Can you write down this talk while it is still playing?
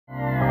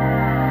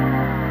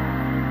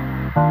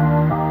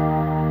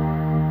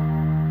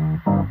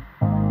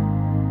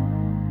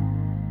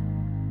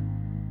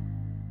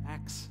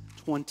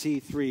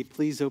23.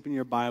 Please open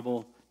your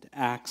Bible to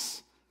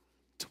Acts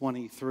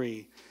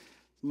 23.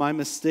 My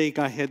mistake,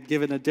 I had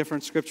given a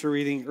different scripture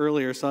reading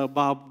earlier, so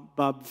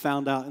Bob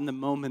found out in the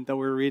moment that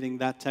we were reading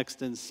that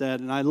text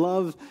instead. And I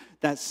love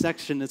that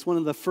section. It's one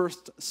of the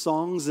first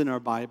songs in our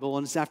Bible,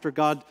 and it's after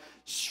God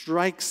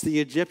strikes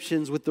the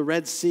Egyptians with the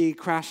Red Sea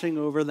crashing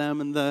over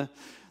them, and the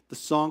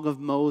Song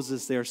of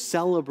Moses. They're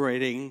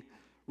celebrating,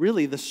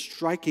 really, the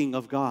striking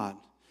of God.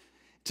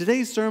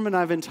 Today's sermon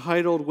I've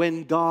entitled,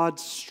 When God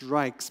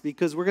Strikes,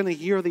 because we're going to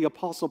hear the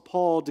Apostle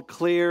Paul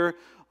declare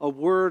a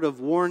word of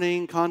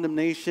warning,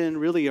 condemnation,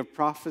 really of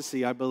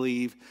prophecy, I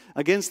believe,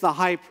 against the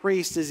high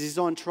priest as he's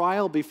on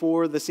trial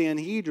before the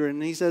Sanhedrin.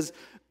 And he says,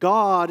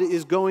 God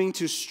is going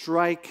to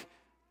strike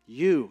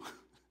you,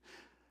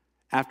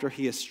 after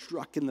he is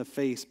struck in the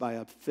face by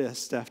a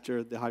fist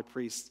after the high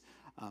priest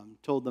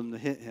told them to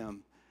hit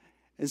him.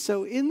 And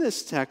so in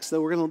this text,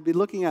 though, we're going to be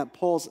looking at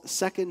Paul's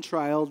second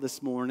trial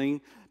this morning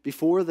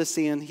before the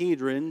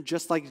Sanhedrin,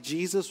 just like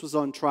Jesus was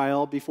on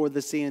trial before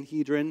the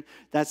Sanhedrin.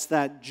 That's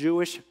that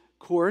Jewish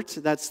court.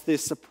 That's the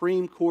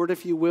supreme court,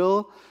 if you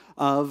will,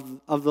 of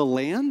the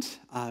land.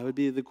 It would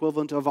be the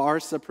equivalent of our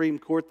Supreme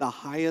Court, the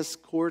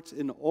highest court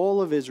in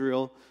all of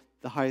Israel,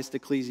 the highest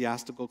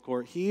ecclesiastical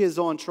court. He is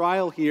on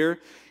trial here.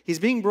 He's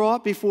being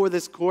brought before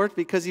this court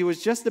because he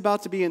was just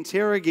about to be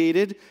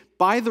interrogated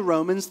by the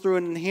Romans through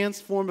an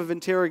enhanced form of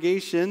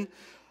interrogation.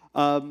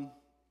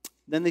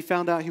 Then they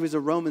found out he was a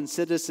Roman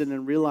citizen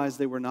and realized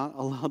they were not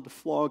allowed to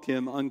flog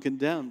him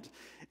uncondemned.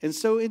 And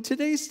so in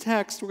today's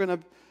text, we're going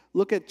to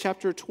look at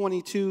chapter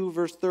 22,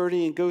 verse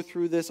 30, and go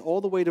through this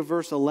all the way to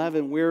verse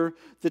 11, where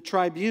the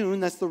tribune,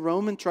 that's the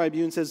Roman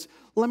tribune, says,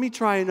 let me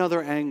try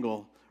another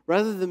angle.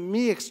 Rather than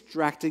me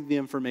extracting the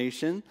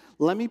information,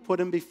 let me put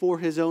him before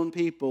his own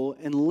people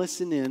and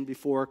listen in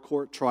before a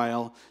court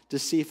trial to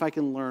see if I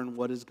can learn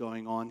what is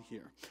going on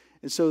here.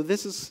 And so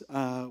this is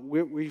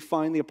where we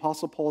find the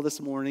Apostle Paul this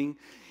morning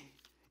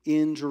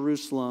in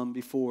Jerusalem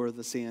before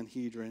the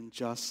Sanhedrin,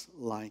 just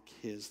like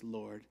his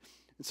Lord.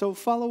 And so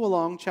follow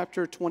along,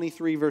 chapter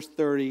 23, verse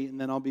 30, and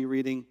then I'll be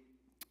reading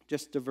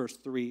just to verse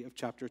 3 of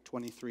chapter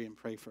 23 and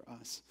pray for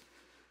us.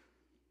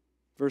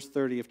 Verse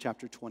 30 of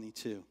chapter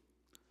 22.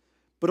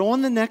 But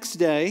on the next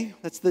day,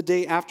 that's the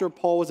day after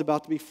Paul was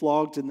about to be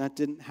flogged, and that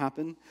didn't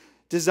happen,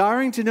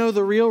 desiring to know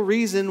the real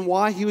reason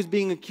why he was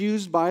being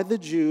accused by the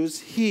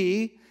Jews,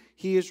 he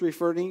is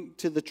referring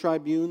to the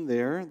tribune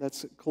there,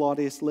 that's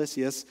Claudius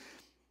Lysias,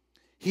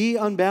 he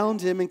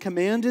unbound him and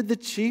commanded the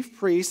chief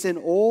priests and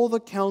all the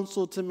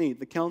council to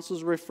meet. The council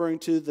is referring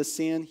to the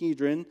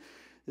Sanhedrin.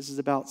 This is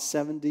about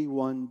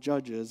 71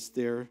 judges.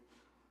 They're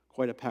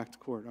quite a packed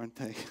court, aren't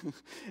they?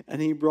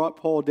 And he brought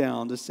Paul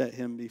down to set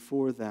him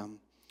before them.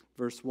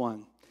 Verse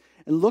 1.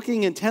 And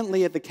looking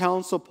intently at the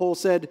council, Paul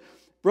said,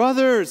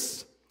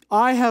 brothers,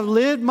 I have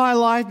lived my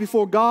life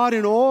before God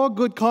in all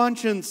good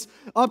conscience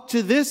up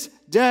to this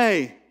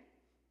day.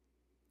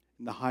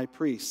 And the high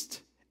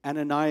priest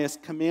Ananias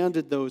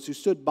commanded those who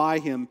stood by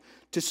him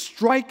to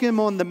strike him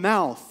on the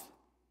mouth.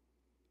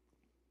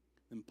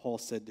 And Paul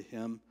said to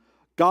him,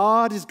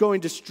 God is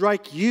going to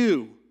strike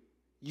you,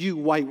 you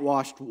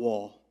whitewashed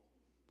wall.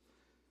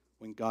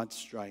 When God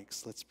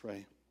strikes, let's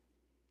pray.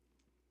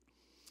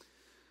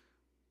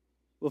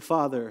 Well,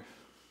 Father,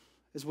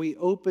 as we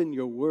open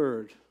your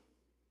word,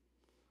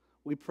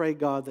 we pray,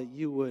 God, that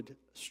you would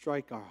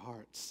strike our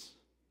hearts.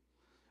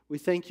 We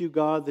thank you,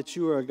 God, that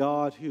you are a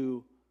God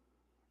who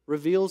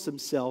reveals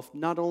himself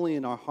not only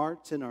in our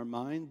hearts and our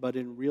mind, but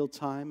in real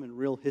time and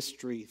real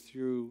history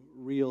through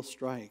real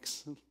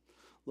strikes.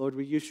 Lord,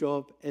 will you show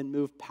up and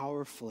move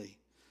powerfully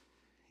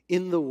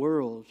in the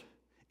world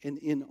and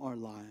in our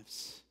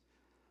lives,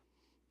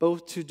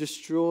 both to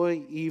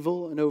destroy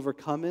evil and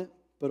overcome it,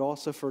 but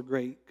also for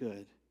great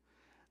good.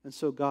 And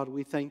so, God,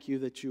 we thank you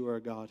that you are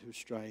a God who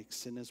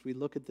strikes. And as we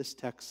look at this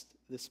text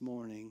this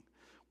morning,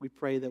 we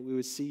pray that we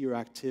would see your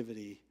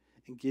activity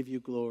and give you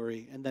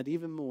glory, and that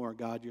even more,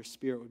 God, your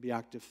Spirit would be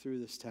active through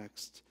this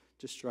text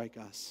to strike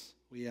us.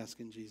 We ask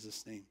in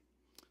Jesus' name.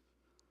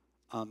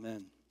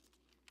 Amen.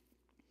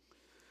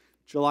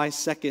 July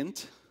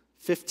 2nd,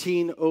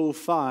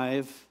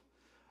 1505,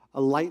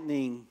 a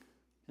lightning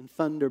and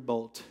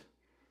thunderbolt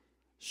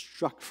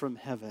struck from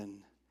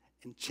heaven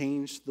and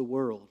changed the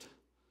world.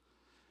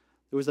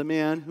 There was a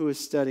man who was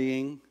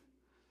studying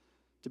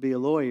to be a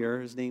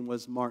lawyer. His name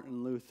was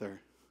Martin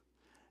Luther.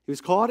 He was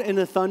caught in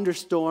a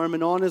thunderstorm,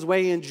 and on his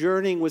way and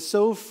journeying was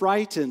so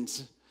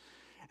frightened.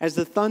 As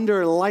the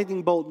thunder and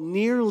lightning bolt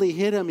nearly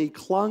hit him, he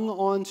clung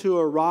onto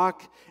a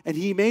rock, and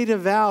he made a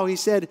vow. He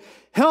said,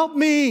 help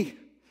me,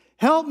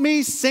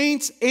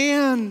 Saint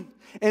Anne,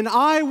 and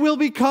I will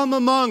become a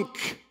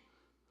monk.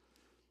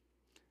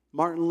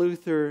 Martin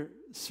Luther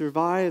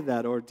survived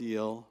that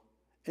ordeal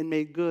and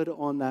made good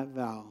on that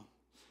vow.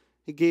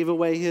 He gave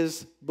away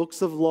his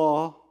books of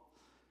law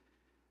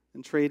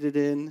and traded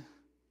in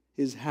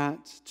his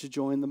hat to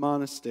join the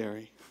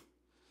monastery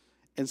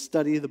and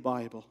study the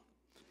Bible.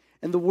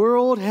 And the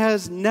world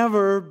has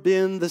never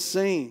been the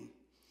same.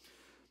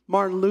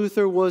 Martin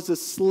Luther was a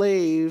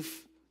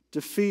slave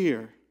to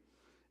fear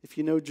If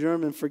you know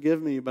German,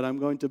 forgive me, but I'm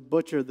going to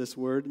butcher this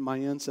word. My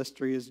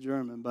ancestry is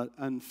German, but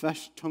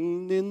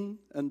Anfechtungen,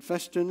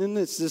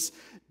 it's this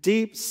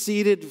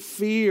deep-seated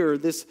fear,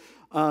 this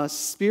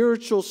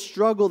spiritual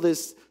struggle,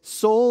 this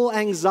soul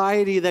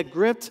anxiety that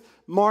gripped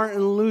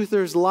Martin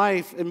Luther's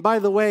life. And by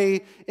the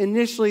way,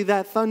 initially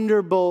that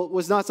thunderbolt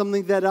was not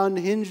something that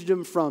unhinged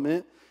him from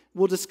it.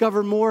 We'll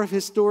discover more of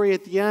his story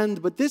at the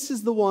end, but this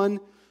is the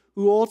one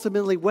who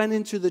ultimately went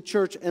into the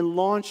church and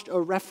launched a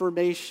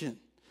reformation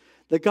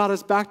that got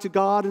us back to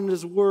God and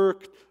His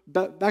Word,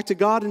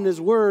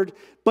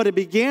 but it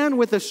began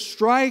with a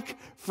strike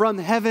from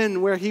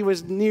heaven where He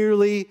was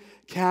nearly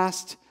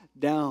cast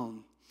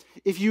down.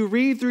 If you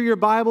read through your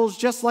Bibles,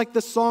 just like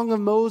the Song of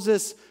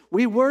Moses,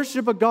 we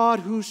worship a God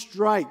who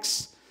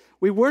strikes.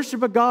 We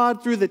worship a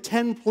God through the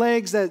 10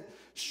 plagues that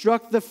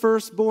struck the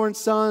firstborn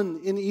son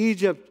in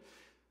Egypt.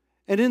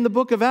 And in the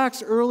book of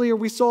Acts earlier,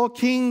 we saw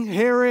King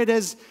Herod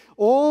as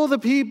all the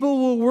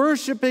people were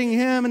worshiping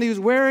him, and he was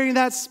wearing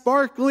that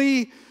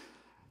sparkly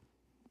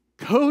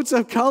coats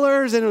of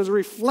colors, and it was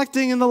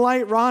reflecting in the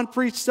light. Ron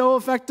preached so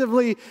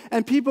effectively,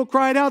 and people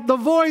cried out, "The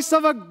voice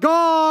of a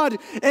God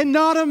and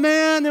not a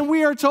man." And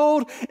we are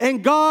told,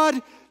 and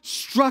God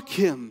struck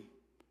him.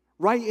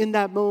 Right in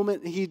that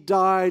moment, he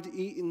died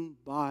eaten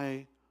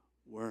by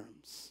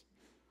worms.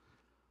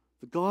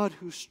 The God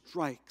who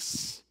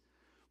strikes.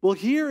 Well,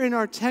 here in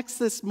our text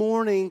this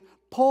morning,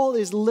 Paul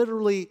is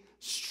literally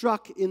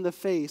struck in the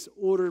face,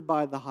 ordered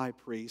by the high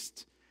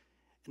priest.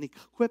 And he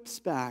quips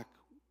back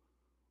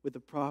with the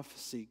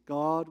prophecy,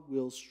 God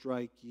will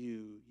strike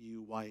you,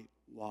 you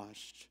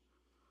whitewashed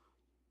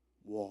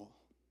wall.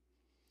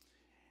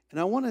 And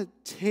I want to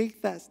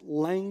take that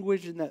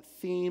language and that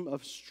theme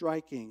of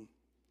striking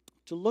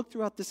to look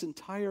throughout this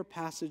entire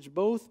passage,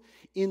 both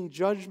in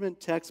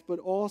judgment text, but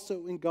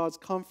also in God's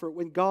comfort.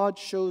 When God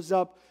shows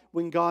up,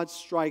 when God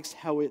strikes,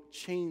 how it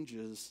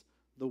changes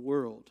the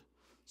world.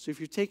 So if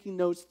you're taking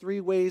notes,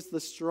 3 ways the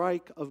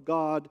strike of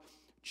God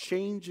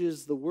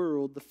changes the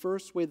world. The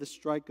first way the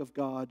strike of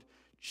God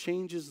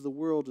changes the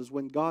world is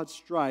when God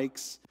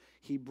strikes,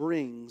 He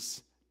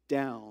brings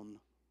down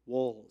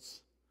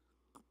walls.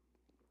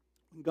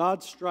 When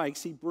God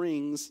strikes, He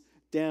brings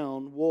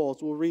down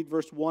walls. We'll read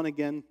verse 1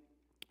 again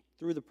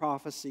through the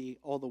prophecy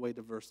all the way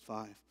to verse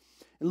 5.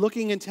 And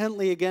looking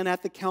intently again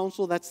at the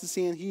council, that's the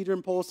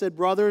Sanhedrin, Paul said,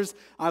 "Brothers,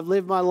 I've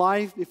lived my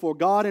life before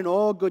God in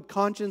all good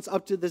conscience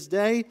up to this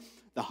day."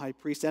 The high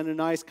priest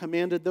Ananias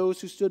commanded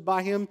those who stood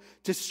by him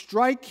to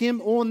strike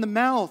him on the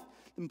mouth.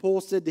 And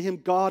Paul said to him,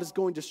 "God is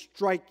going to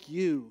strike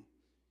you,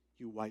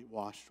 you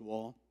whitewashed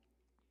wall.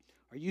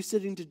 Are you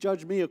sitting to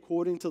judge me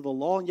according to the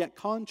law? And yet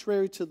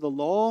contrary to the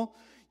law,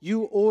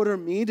 you order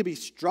me to be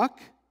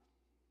struck?"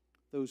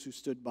 Those who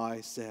stood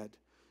by said,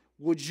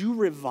 "Would you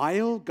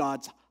revile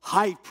God's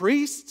high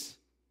priest?"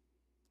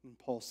 And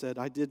Paul said,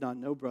 "I did not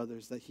know,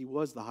 brothers, that he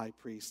was the high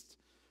priest.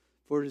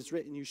 For it is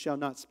written, you shall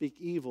not speak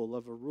evil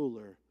of a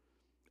ruler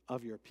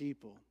of your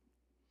people."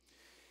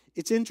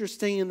 It's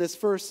interesting in this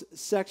first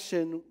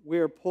section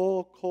where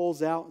Paul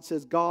calls out and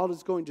says, God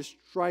is going to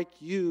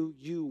strike you,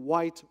 you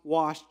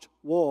whitewashed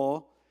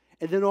wall.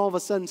 And then all of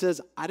a sudden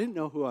says, I didn't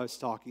know who I was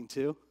talking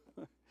to.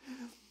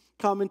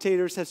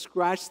 Commentators have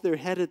scratched their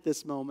head at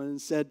this moment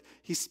and said,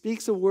 he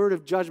speaks a word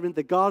of judgment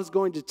that God is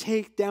going to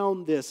take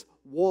down this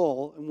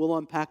wall, and we'll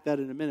unpack that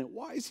in a minute.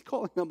 Why is he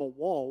calling them a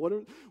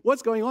wall?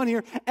 What's going on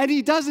here? And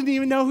he doesn't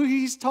even know who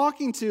he's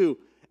talking to,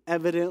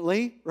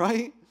 evidently,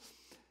 right?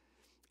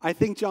 I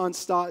think John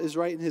Stott is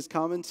right in his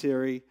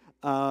commentary.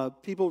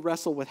 People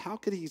wrestle with how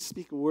could he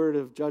speak a word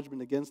of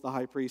judgment against the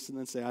high priest and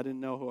then say, I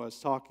didn't know who I was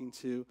talking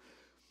to.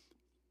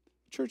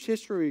 Church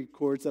history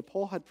records that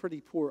Paul had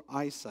pretty poor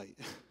eyesight.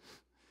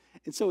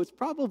 And so it's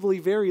probably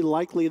very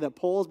likely that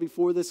Paul's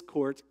before this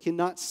court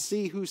cannot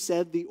see who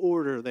said the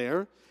order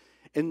there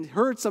and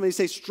heard somebody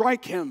say,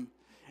 strike him.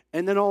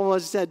 And then all of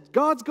us said,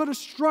 God's going to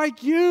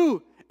strike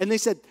you. And they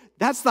said,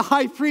 that's the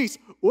high priest.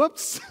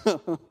 Whoops.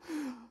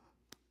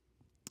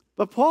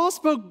 But Paul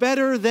spoke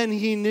better than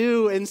he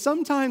knew, and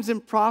sometimes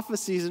in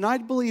prophecies, and I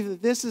believe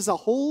that this is a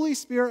Holy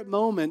Spirit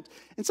moment,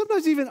 and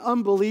sometimes even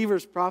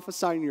unbelievers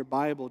prophesy in your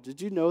Bible.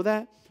 Did you know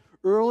that?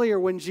 Earlier,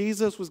 when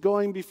Jesus was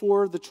going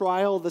before the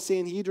trial of the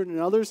Sanhedrin and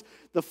others,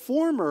 the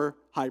former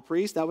high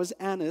priest, that was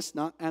Annas,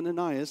 not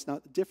Ananias,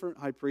 not a different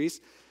high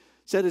priest,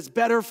 said it's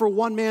better for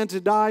one man to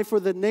die for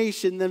the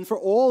nation than for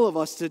all of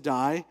us to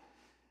die.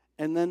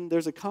 And then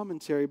there's a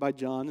commentary by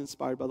John,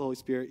 inspired by the Holy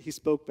Spirit. He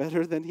spoke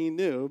better than he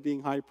knew.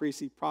 Being high priest,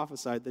 he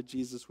prophesied that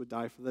Jesus would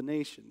die for the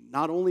nation.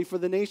 Not only for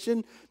the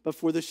nation, but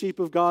for the sheep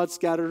of God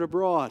scattered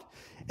abroad.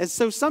 And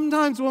so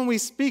sometimes when we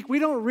speak, we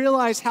don't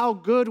realize how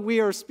good we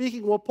are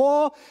speaking. Well,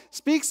 Paul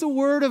speaks a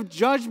word of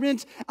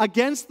judgment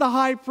against the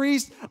high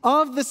priest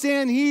of the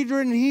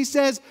Sanhedrin. And he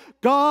says,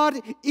 God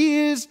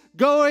is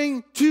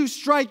going to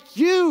strike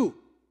you,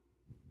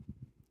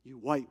 you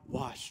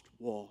whitewashed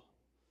wall.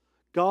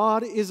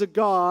 God is a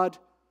God,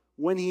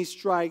 when he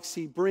strikes,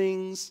 he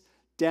brings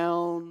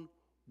down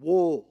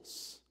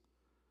walls.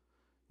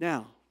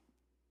 Now,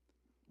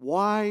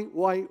 why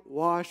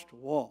whitewashed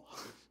wall?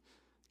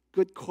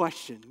 Good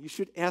question. You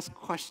should ask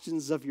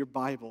questions of your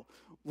Bible.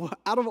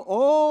 Out of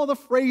all the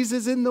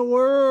phrases in the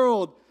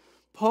world,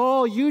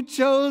 Paul, you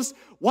chose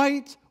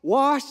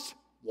whitewashed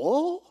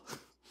wool?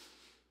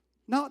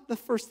 Not the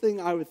first thing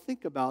I would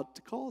think about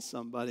to call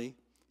somebody.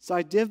 So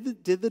I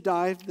did the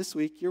dive this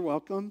week. You're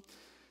welcome.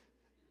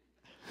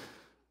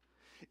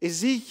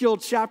 Ezekiel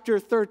chapter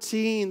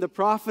 13, the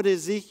prophet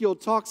Ezekiel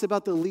talks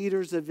about the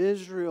leaders of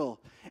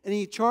Israel. And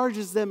he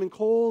charges them and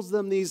calls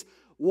them these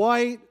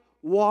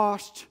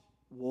whitewashed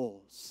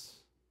walls.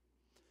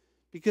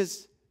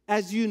 Because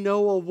as you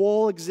know, a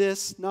wall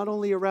exists not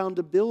only around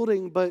a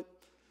building, but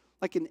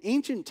like in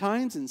ancient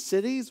times in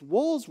cities,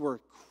 walls were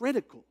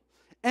critical.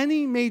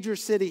 Any major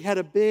city had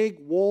a big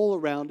wall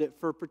around it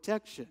for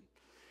protection.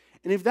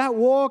 And if that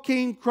wall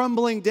came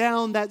crumbling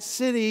down, that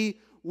city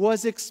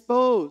was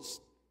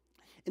exposed.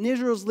 And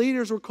Israel's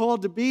leaders were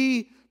called to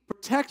be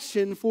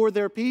protection for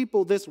their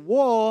people, this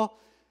wall.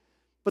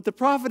 But the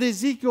prophet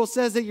Ezekiel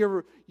says that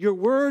your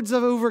words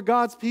over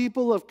God's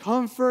people of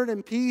comfort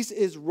and peace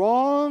is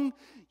wrong.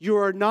 You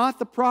are not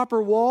the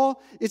proper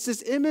wall. It's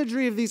this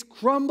imagery of these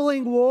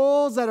crumbling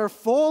walls that are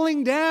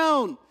falling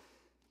down.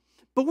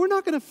 But we're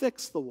not going to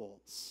fix the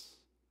walls.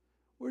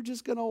 We're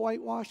just going to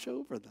whitewash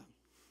over them.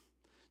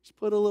 Just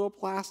put a little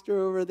plaster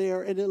over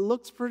there, and it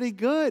looks pretty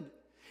good.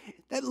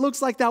 That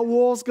looks like that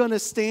wall's going to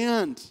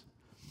stand.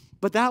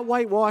 But that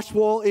whitewashed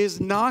wall is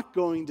not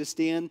going to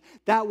stand.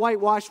 That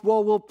whitewashed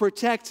wall will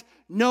protect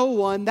no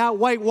one. That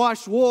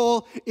whitewashed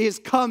wall is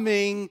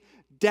coming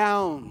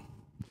down.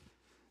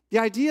 The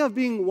idea of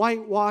being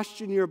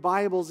whitewashed in your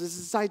Bibles is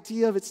this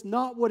idea of it's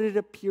not what it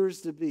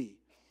appears to be.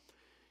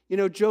 You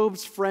know,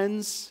 Job's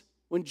friends,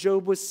 when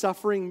Job was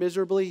suffering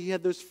miserably, he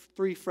had those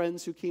 3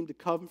 friends who came to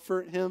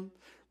comfort him,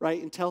 right,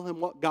 and tell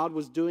him what God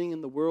was doing in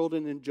the world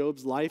and in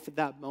Job's life at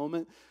that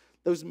moment.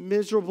 Those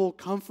miserable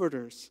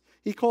comforters.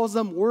 He calls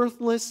them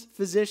worthless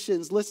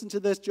physicians. Listen to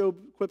this. Job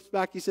quips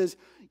back. He says,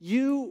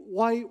 you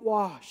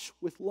whitewash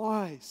with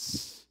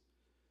lies.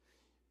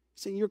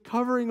 Saying you're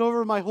covering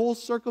over my whole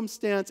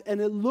circumstance and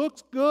it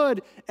looks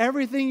good.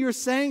 Everything you're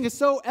saying is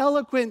so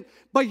eloquent,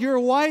 but you're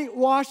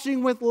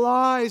whitewashing with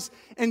lies.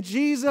 And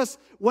Jesus,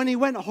 when he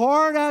went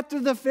hard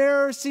after the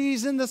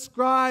Pharisees and the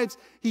scribes,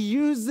 he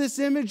used this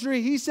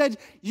imagery. He said,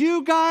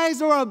 you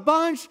guys are a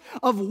bunch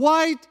of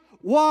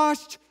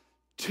whitewashed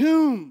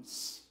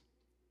tombs.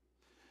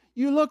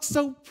 You look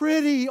so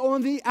pretty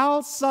on the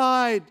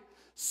outside,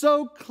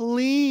 so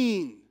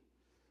clean,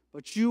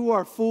 but you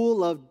are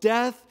full of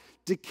death,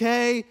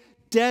 decay,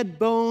 dead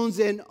bones,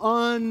 and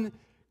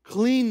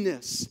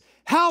uncleanness.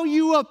 How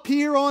you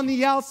appear on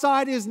the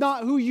outside is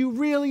not who you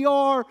really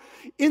are.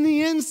 In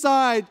the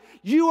inside,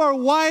 you are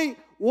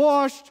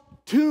whitewashed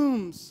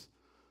tombs.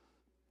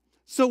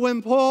 So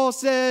when Paul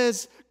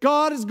says,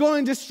 God is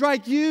going to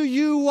strike you,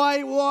 you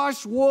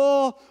whitewashed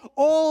wall,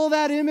 all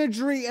that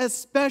imagery,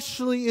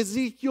 especially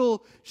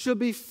Ezekiel, should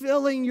be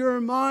filling your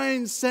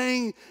mind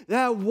saying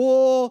that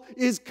wall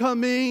is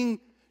coming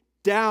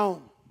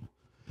down.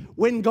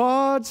 When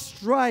God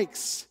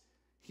strikes,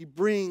 he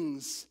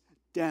brings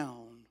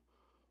down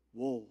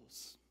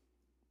walls.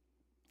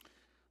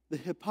 The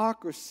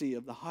hypocrisy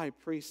of the high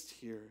priest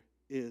here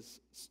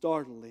is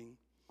startling.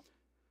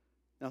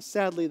 Now,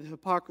 sadly, the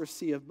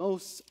hypocrisy of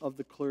most of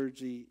the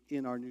clergy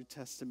in our New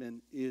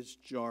Testament is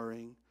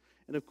jarring.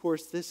 And of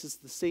course, this is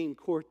the same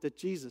court that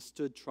Jesus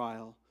stood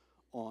trial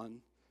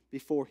on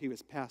before he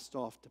was passed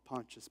off to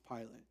Pontius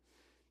Pilate.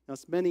 Now,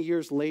 it's many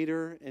years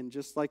later, and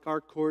just like our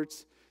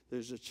courts,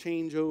 there's a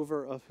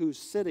changeover of who's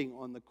sitting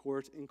on the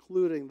court,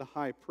 including the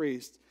high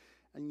priest,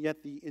 and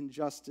yet the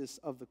injustice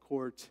of the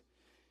court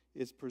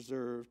is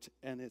preserved,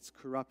 and its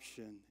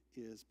corruption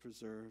is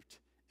preserved,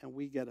 and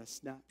we get a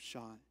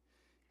snapshot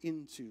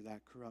into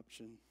that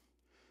corruption.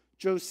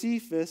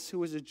 Josephus, who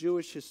was a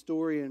Jewish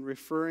historian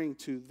referring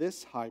to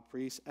this high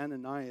priest,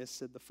 Ananias,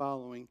 said the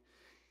following: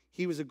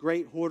 he was a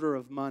great hoarder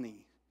of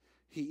money.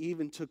 He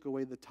even took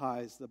away the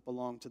tithes that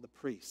belonged to the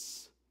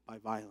priests by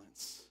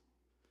violence.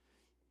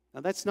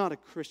 Now, that's not a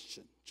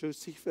Christian.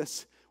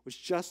 Josephus was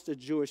just a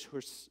Jewish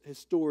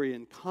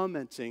historian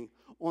commenting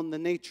on the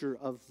nature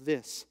of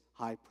this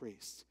high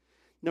priest.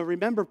 Now,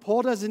 remember,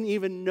 Paul doesn't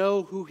even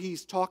know who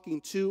he's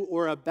talking to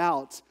or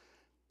about,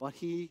 but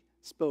he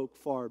spoke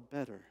far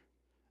better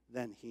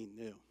than he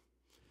knew.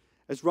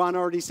 As Ron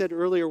already said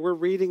earlier, we're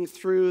reading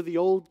through the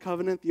Old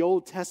Covenant, the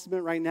Old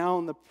Testament right now,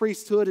 and the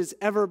priesthood is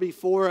ever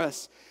before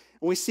us.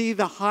 And we see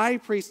the high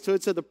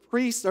priesthood, so the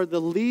priests are the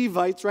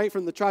Levites, right,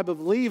 from the tribe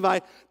of Levi,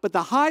 but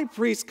the high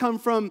priests come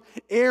from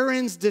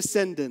Aaron's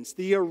descendants,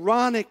 the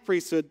Aaronic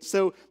priesthood.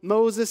 So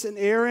Moses and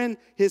Aaron,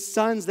 his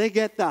sons, they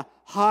get the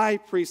high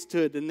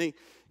priesthood, and they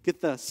get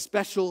the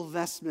special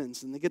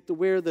vestments, and they get to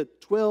wear the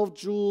 12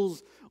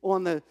 jewels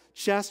on the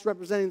chest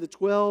representing the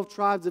 12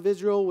 tribes of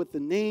Israel with the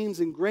names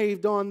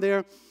engraved on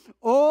there.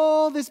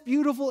 All this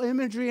beautiful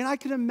imagery, and I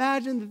can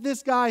imagine that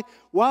this guy,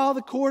 while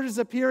the court is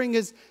appearing,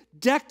 is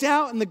decked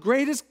out in the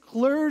greatest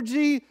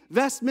clergy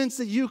vestments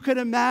that you could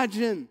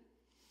imagine.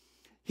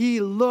 He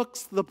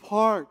looks the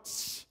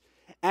parts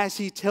as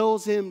he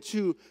tells him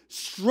to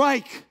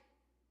strike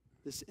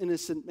this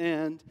innocent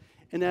man.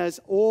 And as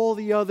all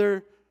the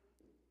other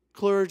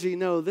clergy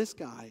know, this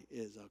guy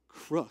is a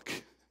crook.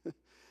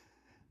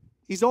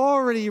 He's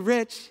already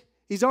rich.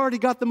 He's already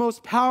got the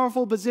most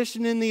powerful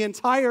position in the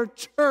entire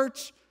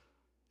church,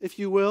 if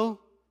you will.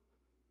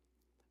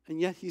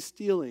 And yet he's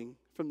stealing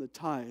from the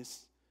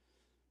tithes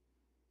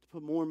to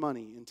put more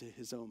money into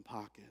his own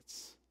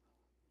pockets.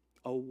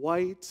 A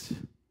whitewashed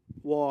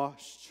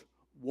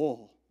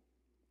wall.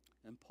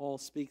 And Paul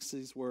speaks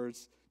these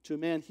words to a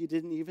man he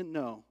didn't even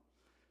know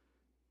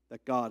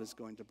that God is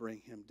going to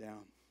bring him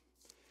down.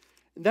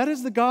 And that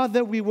is the God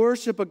that we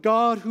worship, a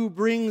God who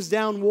brings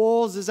down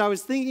walls. As I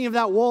was thinking of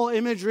that wall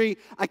imagery,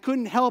 I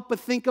couldn't help but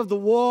think of the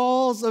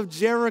walls of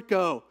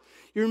Jericho.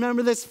 You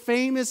remember this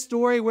famous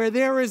story where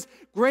there is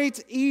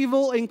great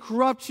evil and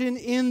corruption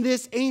in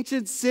this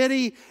ancient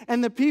city,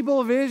 and the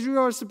people of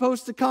Israel are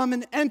supposed to come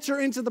and enter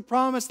into the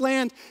promised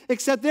land,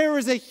 except there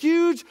is a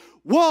huge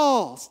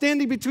wall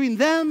standing between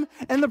them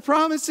and the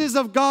promises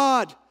of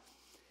God.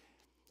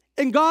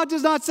 And God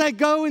does not say,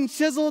 go and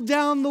chisel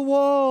down the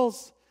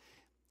walls.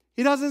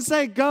 He doesn't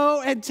say,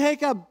 go and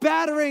take a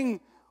batter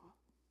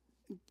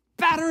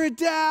it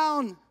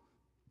down.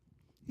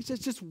 He says,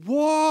 just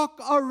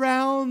walk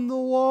around the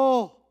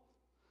wall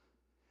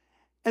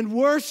and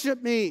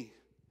worship me.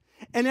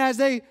 And as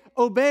they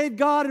obeyed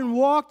God and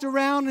walked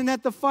around, and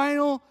at the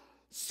final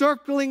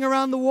circling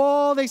around the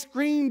wall, they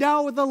screamed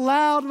out with a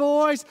loud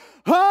voice,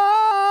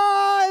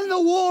 "Ah!" And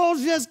the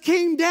walls just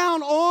came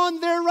down on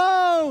their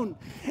own.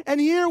 And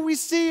here we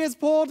see, as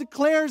Paul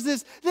declares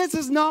this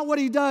is not what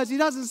he does. He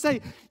doesn't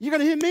say, you're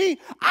going to hit me,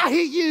 I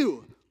hit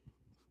you.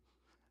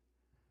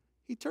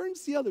 He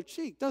turns the other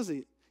cheek, doesn't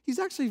he? He's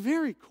actually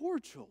very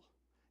cordial.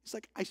 He's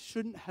like, I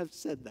shouldn't have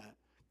said that.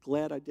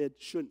 Glad I did,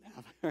 shouldn't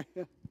have.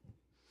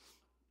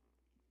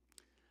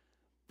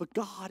 But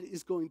God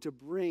is going to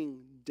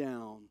bring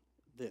down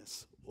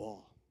this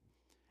wall.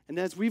 And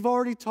as we've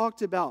already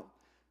talked about,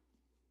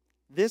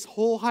 this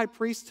whole high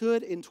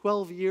priesthood in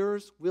 12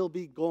 years will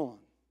be gone.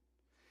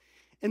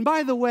 And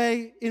by the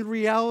way, in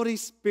reality,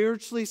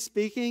 spiritually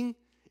speaking,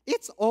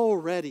 it's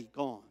already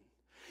gone.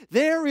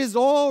 There is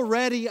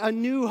already a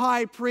new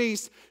high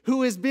priest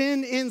who has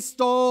been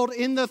installed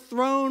in the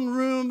throne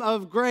room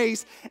of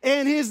grace,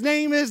 and his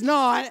name is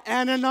not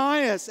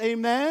Ananias.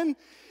 Amen?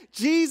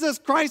 Jesus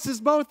Christ is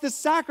both the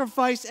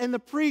sacrifice and the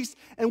priest,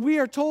 and we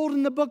are told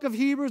in the book of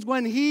Hebrews,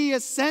 when he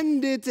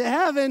ascended to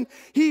heaven,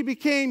 he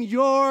became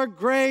your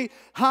great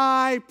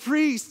high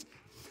priest.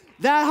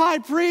 That high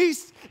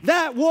priest,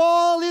 that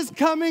wall is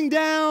coming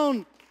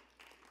down.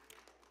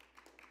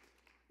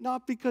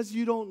 Not because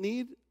you don't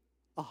need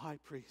a high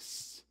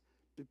priest,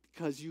 but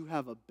because you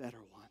have a better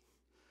one.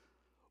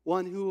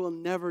 One who will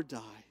never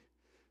die,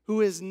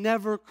 who is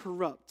never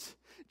corrupt.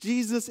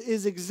 Jesus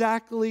is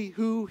exactly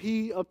who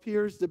he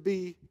appears to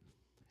be,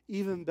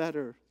 even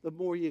better the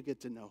more you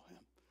get to know him.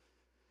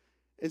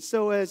 And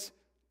so as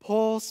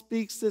Paul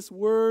speaks this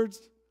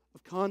words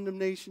of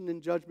condemnation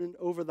and judgment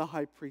over the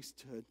high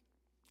priesthood,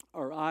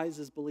 our eyes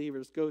as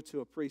believers go to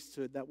a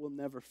priesthood that will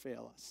never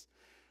fail us,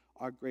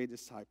 our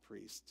greatest high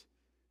priest,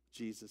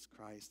 Jesus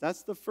Christ.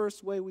 That's the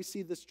first way we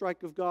see the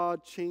strike of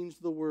God change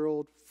the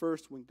world.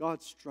 First, when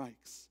God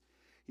strikes,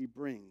 he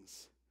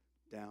brings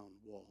down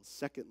walls.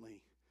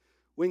 Secondly,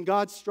 when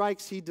God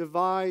strikes, he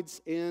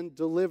divides and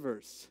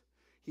delivers.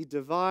 He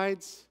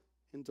divides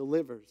and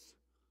delivers.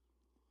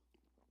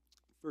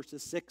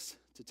 Verses 6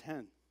 to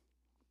 10.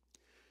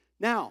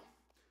 Now,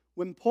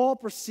 when Paul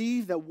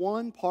perceived that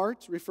one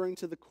part, referring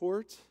to the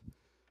court,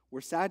 were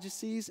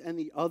Sadducees and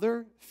the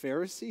other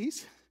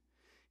Pharisees,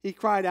 he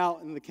cried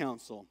out in the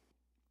council,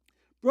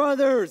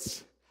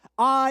 "Brothers,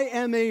 I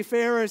am a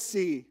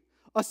Pharisee,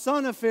 a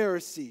son of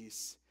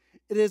Pharisees.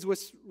 It is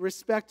with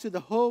respect to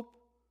the hope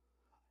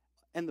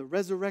and the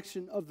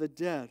resurrection of the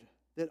dead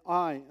that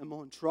I am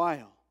on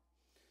trial."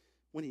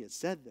 When he had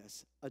said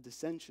this, a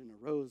dissension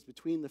arose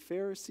between the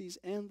Pharisees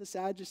and the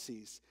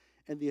Sadducees,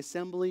 and the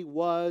assembly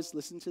was,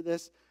 listen to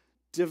this,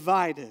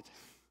 divided.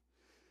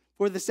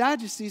 For the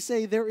Sadducees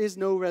say there is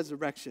no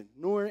resurrection,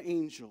 nor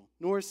angel,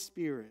 nor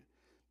spirit,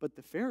 but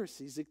the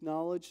Pharisees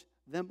acknowledge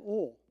them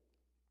all.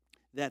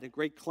 That a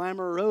great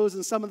clamor arose,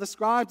 and some of the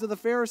scribes of the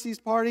Pharisees'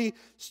 party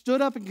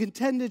stood up and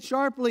contended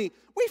sharply.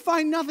 "We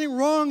find nothing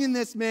wrong in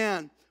this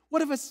man.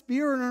 What if a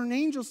spirit or an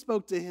angel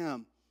spoke to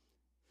him?"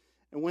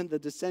 And when the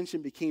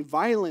dissension became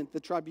violent,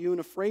 the tribune,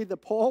 afraid that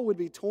Paul would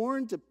be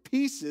torn to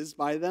pieces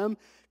by them,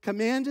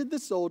 commanded the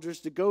soldiers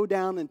to go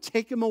down and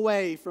take him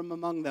away from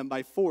among them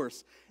by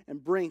force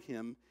and bring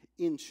him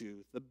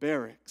into the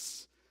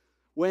barracks.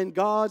 When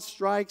God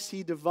strikes,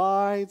 he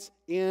divides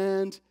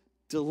and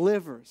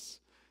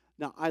delivers.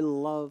 Now, I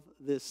love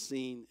this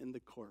scene in the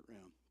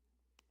courtroom.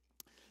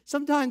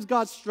 Sometimes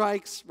God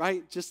strikes,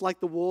 right, just like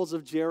the walls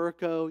of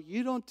Jericho.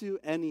 You don't do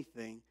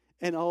anything,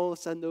 and all of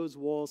a sudden those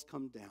walls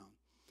come down.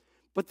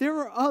 But there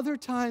are other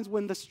times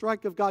when the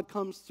strike of God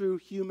comes through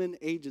human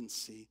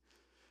agency.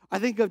 I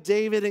think of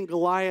David and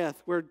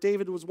Goliath, where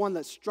David was one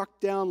that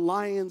struck down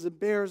lions and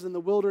bears in the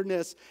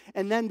wilderness.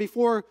 And then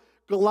before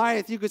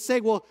Goliath, you could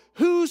say, well,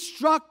 who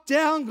struck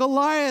down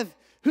Goliath?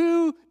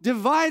 Who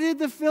divided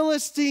the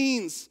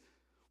Philistines?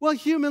 Well,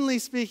 humanly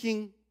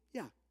speaking,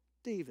 yeah,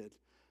 David.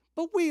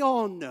 But we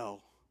all know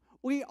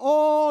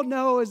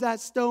as that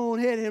stone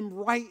hit him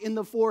right in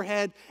the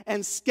forehead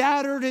and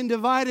scattered and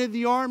divided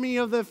the army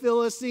of the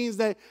Philistines,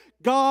 that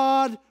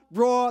God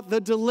brought the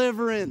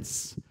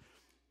deliverance.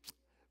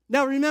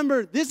 Now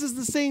remember, this is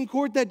the same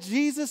court that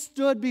Jesus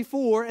stood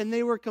before, and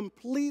they were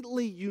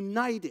completely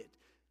united.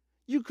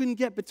 You couldn't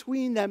get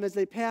between them as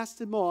they passed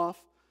him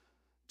off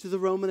to the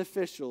Roman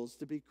officials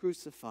to be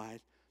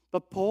crucified.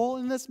 But Paul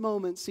in this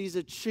moment sees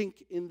a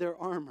chink in their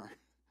armor,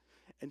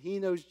 and he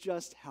knows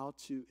just how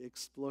to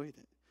exploit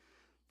it.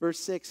 Verse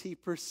 6, he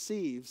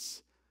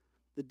perceives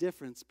the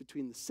difference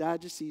between the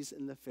Sadducees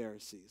and the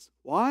Pharisees.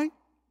 Why?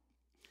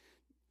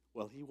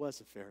 Well, he was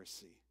a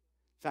Pharisee.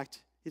 In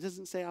fact, he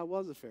doesn't say, I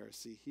was a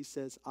Pharisee. He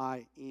says,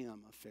 I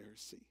am a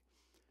Pharisee.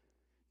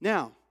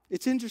 Now,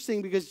 it's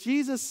interesting because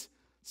Jesus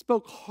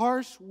spoke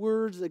harsh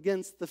words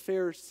against the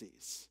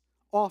Pharisees,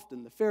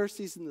 often, the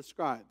Pharisees and the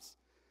scribes.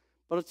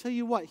 But I'll tell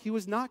you what, he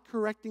was not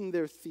correcting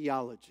their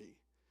theology.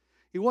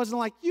 He wasn't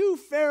like, you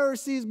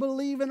Pharisees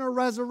believe in a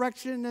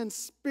resurrection and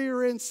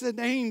spirits and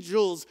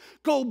angels.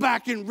 Go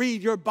back and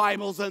read your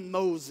Bibles and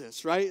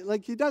Moses, right?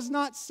 Like, he does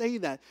not say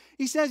that.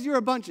 He says you're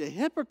a bunch of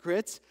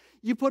hypocrites.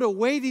 You put a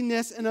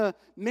weightiness and a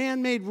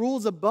man-made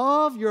rules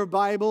above your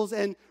Bibles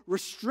and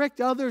restrict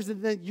others,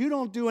 and then you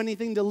don't do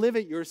anything to live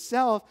it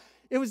yourself.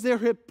 It was their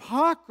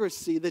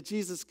hypocrisy that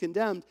Jesus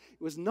condemned.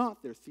 It was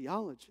not their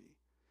theology.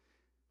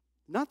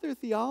 Not their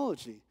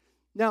theology.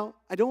 Now,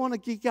 I don't want to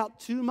geek out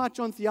too much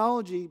on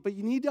theology, but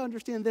you need to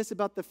understand this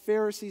about the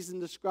Pharisees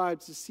and the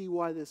scribes to see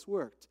why this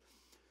worked.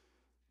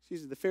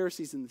 The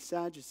Pharisees and the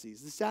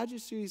Sadducees. The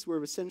Sadducees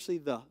were essentially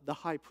the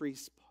high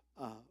priest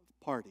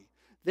party.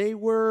 They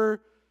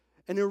were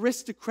an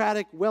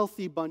aristocratic,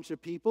 wealthy bunch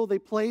of people. They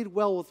played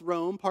well with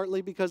Rome,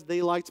 partly because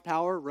they liked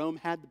power. Rome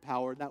had the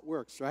power. That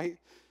works, right?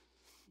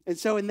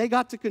 And they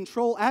got to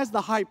control, as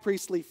the high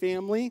priestly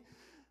family,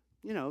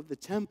 the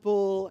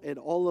temple and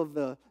all of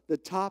the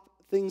top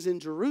things in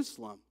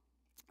Jerusalem.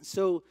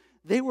 So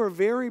they were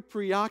very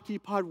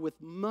preoccupied with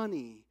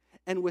money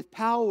and with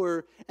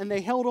power, and they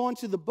held on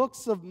to the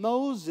books of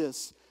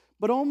Moses.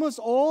 But almost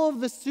all of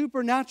the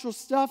supernatural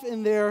stuff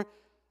in there,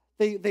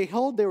 they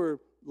were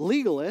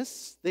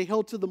legalists. They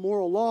held to the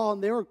moral law,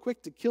 and they were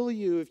quick to kill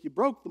you if you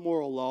broke the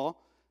moral law.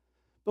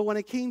 But when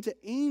it came to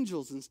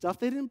angels and stuff,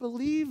 they didn't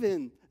believe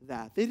in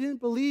that. They didn't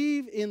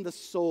believe in the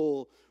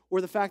soul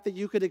or the fact that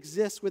you could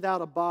exist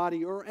without a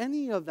body or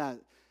any of that,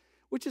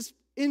 which is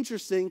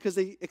interesting because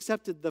they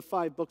accepted the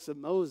 5 books of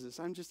Moses.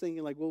 I'm just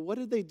thinking, like, well, what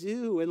did they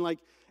do? And like,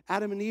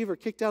 Adam and Eve are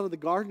kicked out of the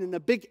garden, and a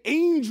big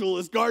angel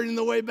is guarding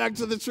the way back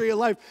to the tree of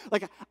life.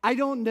 Like, I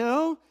don't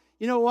know.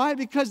 You know why?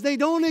 Because they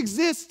don't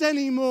exist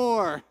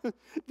anymore.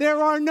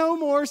 There are no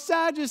more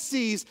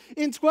Sadducees.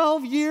 In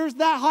 12 years,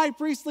 that high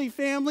priestly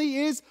family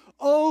is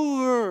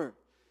over.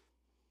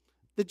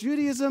 The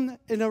Judaism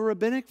in a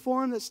rabbinic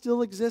form that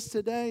still exists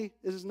today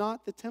is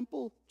not the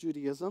temple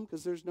Judaism,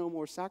 because there's no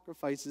more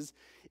sacrifices,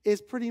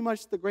 is pretty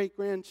much the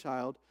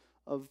great-grandchild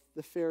of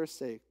the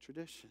Pharisaic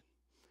tradition.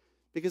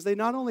 Because they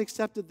not only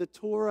accepted the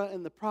Torah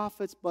and the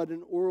prophets, but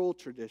an oral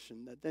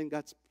tradition that then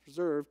got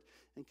preserved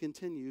and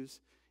continues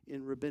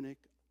in rabbinic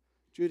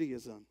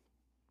Judaism.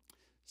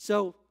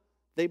 So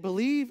they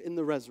believe in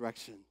the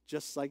resurrection,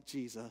 just like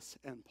Jesus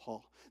and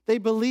Paul. They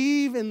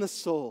believe in the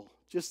soul,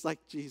 just like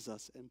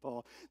Jesus and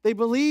Paul. They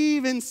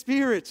believe in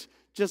spirit,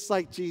 just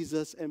like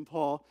Jesus and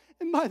Paul.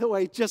 And by the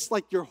way, just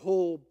like your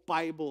whole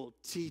Bible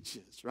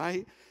teaches,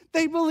 right?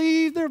 They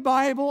believe their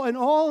Bible and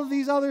all of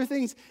these other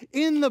things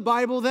in the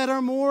Bible that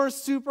are more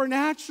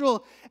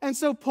supernatural. And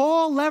so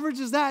Paul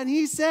leverages that, and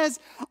he says,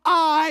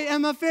 I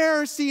am a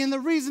Pharisee, and the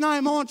reason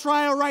I'm on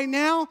trial right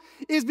now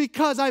is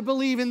because I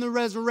believe in the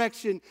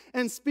resurrection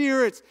and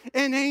spirits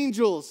and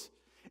angels.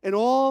 And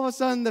all of a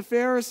sudden, the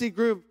Pharisee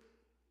group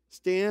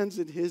stands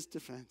in his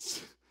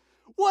defense.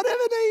 What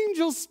if an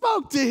angel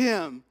spoke to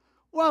him?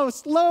 Whoa,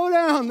 slow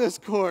down this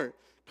court.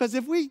 Because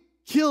if we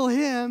kill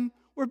him,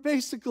 we're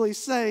basically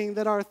saying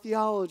that our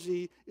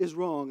theology is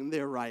wrong and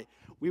they're right.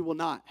 We will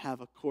not have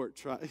a court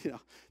trial.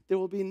 There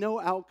will be no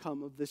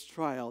outcome of this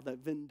trial that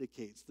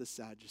vindicates the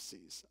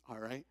Sadducees, all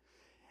right?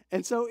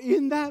 And so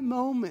in that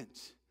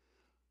moment,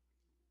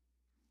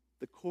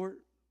 the court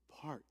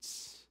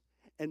parts,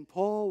 and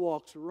Paul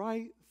walks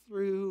right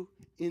through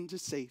into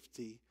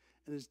safety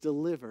and is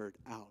delivered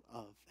out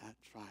of that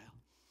trial.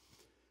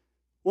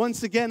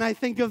 Once again, I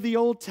think of the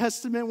Old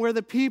Testament where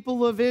the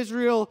people of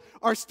Israel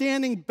are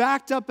standing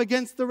backed up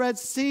against the Red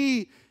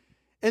Sea,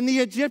 and the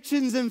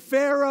Egyptians and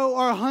Pharaoh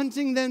are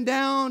hunting them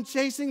down,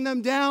 chasing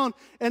them down,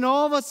 and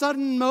all of a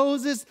sudden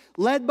Moses,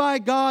 led by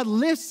God,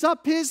 lifts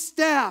up his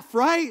staff,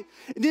 right?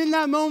 And in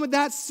that moment,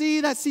 that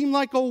sea that seemed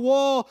like a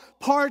wall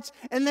parts,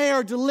 and they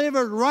are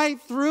delivered right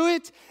through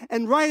it.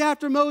 And right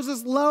after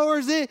Moses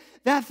lowers it,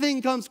 that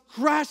thing comes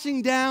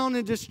crashing down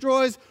and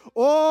destroys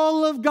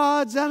all of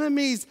God's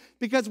enemies,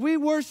 because we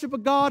worship a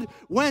God,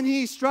 when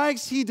he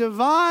strikes, he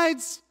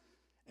divides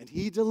and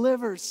he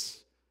delivers.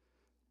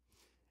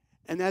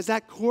 And as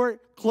that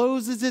court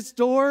closes its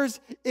doors,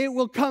 it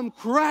will come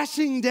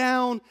crashing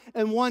down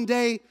and one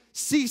day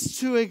cease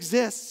to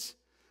exist.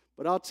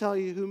 But I'll tell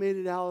you who made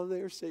it out of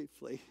there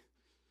safely.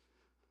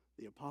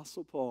 The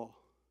Apostle Paul,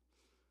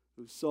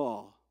 who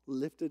saw,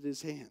 lifted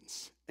his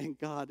hands, and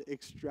God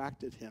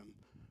extracted him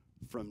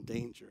from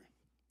danger.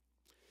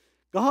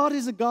 God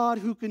is a God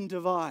who can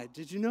divide.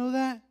 Did you know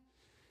that?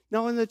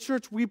 Now in the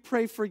church, we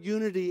pray for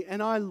unity,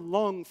 and I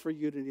long for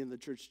unity in the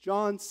church.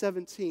 John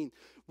 17.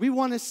 We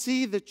want to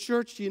see the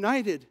church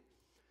united.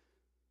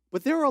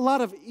 But there are a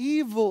lot of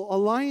evil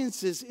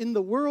alliances in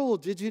the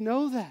world. Did you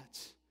know that?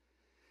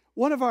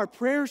 One of our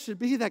prayers should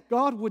be that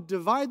God would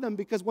divide them,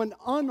 because when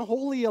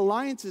unholy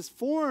alliances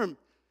form,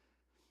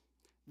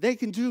 they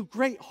can do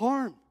great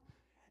harm.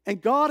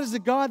 And God is a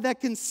God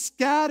that can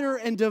scatter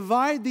and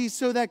divide these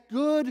so that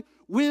good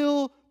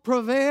will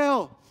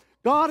prevail.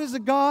 God is a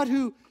God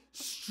who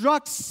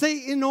struck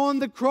Satan on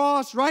the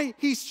cross, right?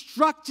 He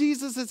struck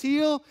Jesus'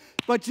 heel,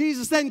 but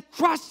Jesus then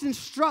crushed and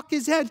struck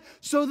his head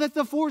so that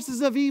the forces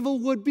of evil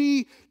would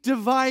be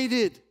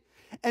divided.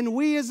 And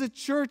we as a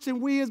church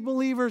and we as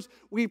believers,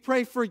 we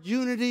pray for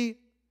unity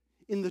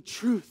in the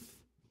truth.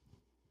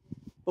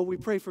 But we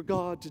pray for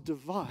God to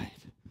divide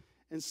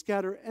and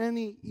scatter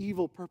any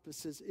evil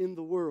purposes in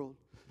the world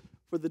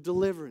for the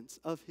deliverance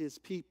of his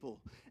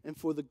people and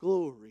for the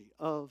glory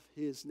of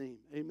his name.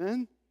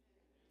 Amen?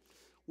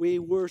 We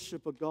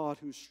worship a God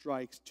who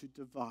strikes to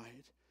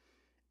divide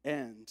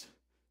and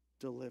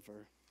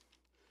deliver.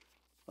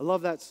 I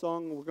love that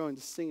song. We're going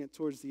to sing it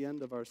towards the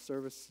end of our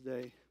service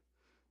today.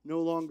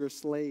 No longer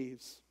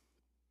slaves.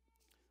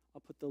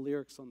 I'll put the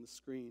lyrics on the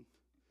screen.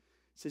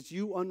 It says,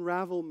 you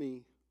unravel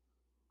me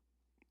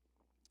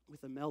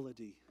with a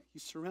melody. You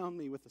surround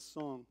me with a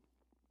song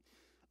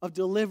of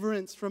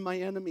deliverance from my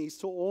enemies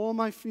till all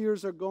my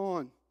fears are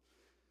gone.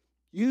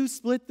 You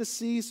split the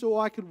sea so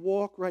I could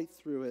walk right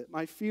through it.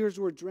 My fears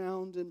were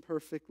drowned in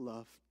perfect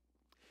love.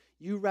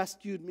 You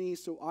rescued me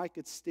so I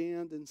could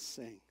stand and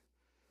sing.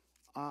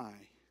 I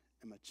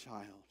am a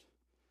child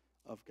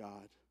of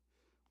God.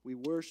 We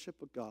worship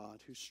a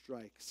God who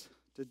strikes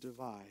to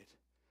divide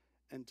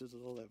and to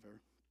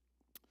deliver.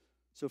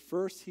 So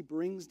first, he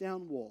brings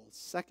down walls.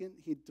 Second,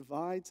 he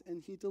divides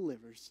and he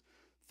delivers.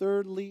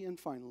 Thirdly and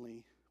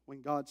finally,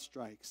 when God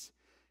strikes,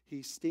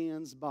 he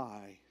stands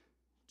by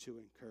to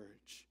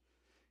encourage.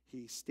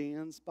 He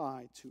stands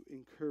by to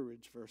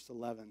encourage, verse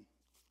 11.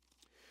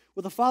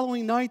 Well, the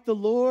following night, the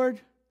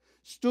Lord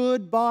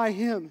stood by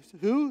him.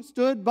 Who?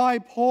 Stood by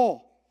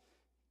Paul.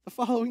 The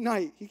following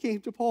night, he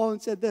came to Paul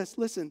and said this,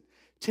 listen,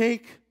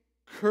 take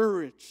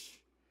courage.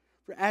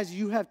 For as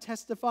you have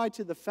testified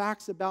to the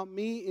facts about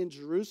me in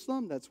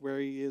Jerusalem, that's where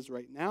he is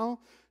right now,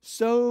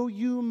 so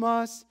you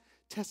must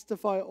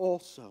testify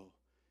also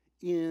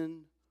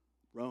in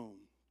Rome.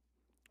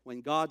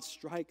 When God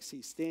strikes,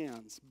 he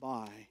stands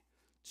by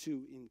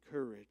to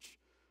encourage.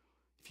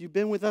 If you've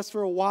been with us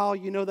for a while,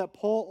 you know that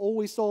Paul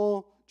always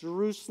saw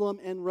Jerusalem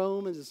and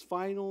Rome as his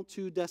final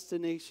two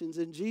destinations.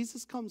 And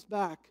Jesus comes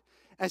back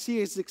as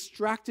he is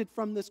extracted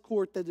from this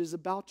court that is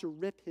about to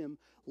rip him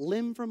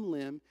limb from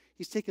limb.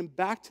 He's taken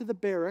back to the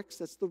barracks,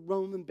 that's the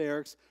Roman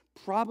barracks,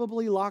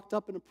 probably locked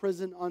up in a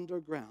prison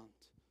underground.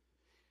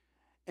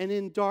 And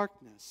in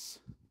darkness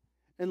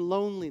and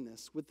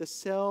loneliness, with the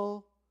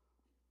cell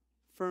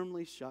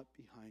firmly shut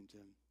behind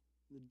him,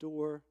 the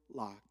door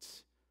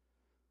locked,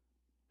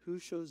 who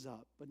shows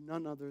up but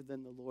none other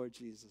than the Lord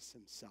Jesus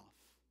himself.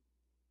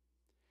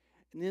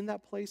 And in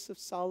that place of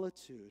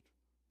solitude,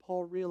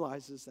 Paul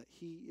realizes that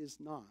he is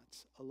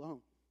not alone.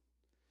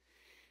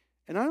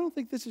 And I don't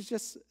think this is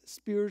just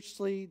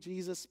spiritually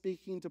Jesus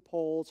speaking to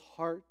Paul's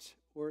heart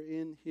or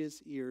in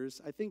his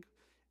ears. I think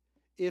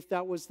if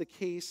that was the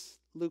case,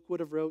 Luke would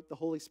have wrote, the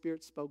Holy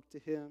Spirit spoke to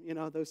him,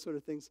 those sort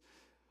of things.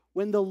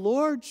 When the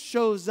Lord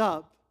shows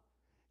up,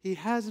 he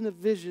has a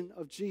vision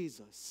of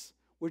Jesus,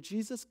 where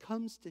Jesus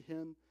comes to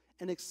him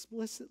and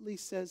explicitly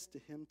says to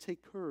him,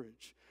 take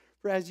courage.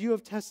 For as you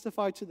have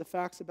testified to the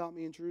facts about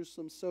me in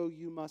Jerusalem, so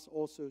you must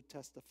also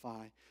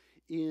testify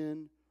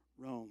in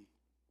Rome.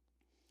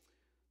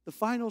 The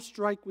final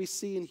strike we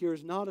see in here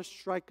is not a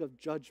strike of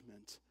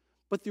judgment,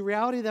 but the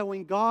reality that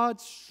when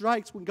God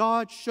strikes, when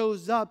God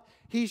shows up,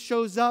 he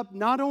shows up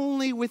not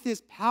only with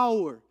his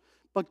power,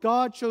 but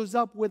God shows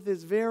up with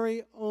his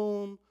very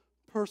own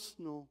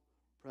personal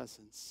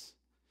presence.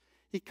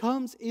 He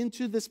comes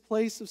into this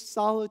place of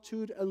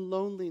solitude and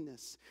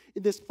loneliness,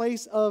 in this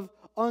place of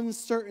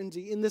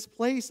uncertainty, in this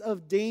place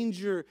of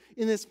danger,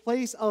 in this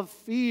place of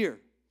fear.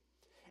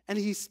 And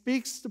he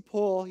speaks to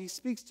Paul, he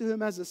speaks to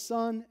him as a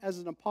son, as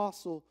an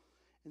apostle,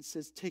 and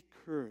says, take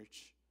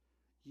courage,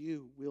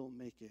 you will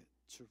make it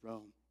to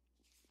Rome.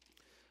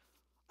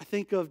 I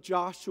think of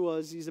Joshua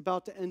as he's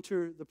about to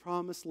enter the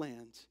promised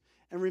land.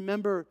 And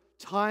remember,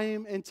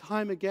 time and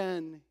time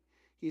again,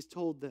 he's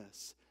told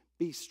this,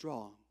 be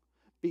strong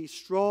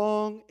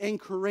and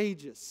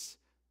courageous.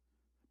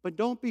 But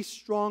don't be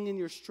strong in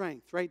your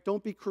strength, right?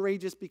 Don't be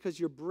courageous because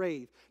you're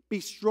brave. Be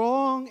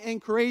strong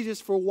and courageous.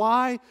 For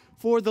why?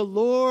 For the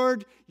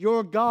Lord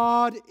your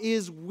God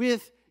is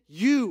with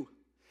you.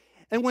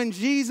 And when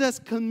Jesus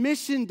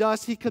commissioned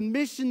us, he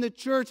commissioned the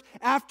church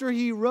after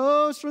he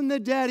rose from the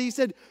dead. He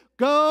said,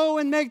 go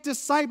and make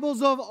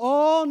disciples of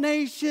all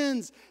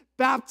nations,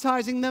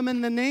 baptizing them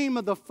in the name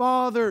of the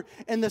Father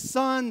and the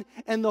Son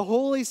and the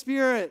Holy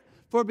Spirit.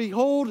 For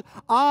behold,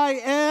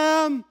 I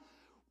am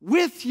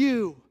with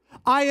you.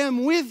 I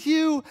am with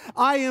you.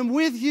 I am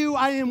with you.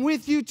 I am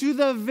with you to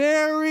the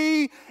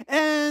very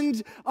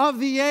end of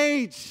the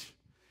age.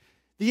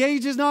 The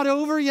age is not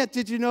over yet.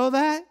 Did you know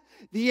that?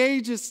 The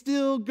age is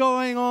still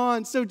going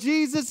on. So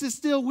Jesus is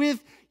still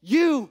with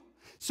you.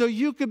 So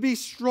you can be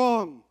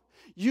strong.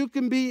 You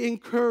can be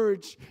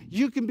encouraged.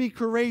 You can be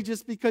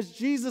courageous because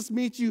Jesus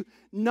meets you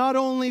not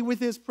only with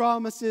his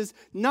promises,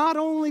 not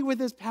only with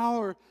his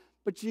power,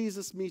 but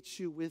Jesus meets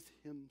you with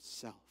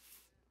himself.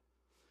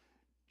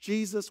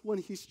 Jesus, when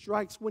he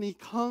strikes, when he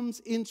comes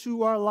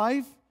into our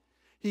life,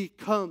 he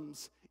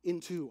comes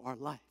into our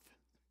life.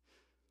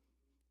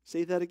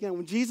 Say that again.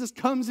 When Jesus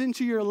comes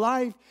into your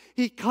life,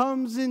 he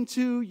comes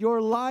into your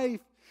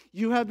life.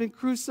 You have been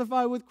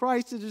crucified with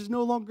Christ. It is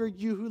no longer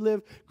you who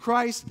live.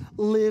 Christ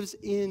lives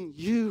in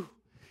you.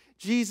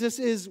 Jesus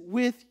is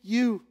with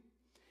you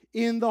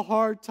in the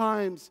hard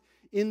times,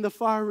 in the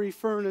fiery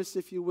furnace,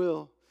 if you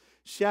will.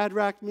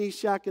 Shadrach,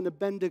 Meshach, and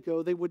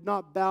Abednego, they would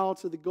not bow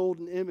to the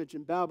golden image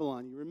in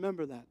Babylon. You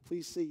remember that?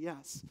 Please say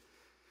yes.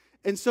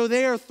 And so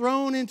they are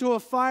thrown into a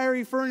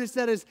fiery furnace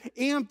that is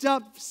amped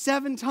up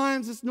 7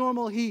 times its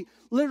normal heat.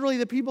 Literally,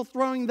 the people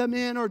throwing them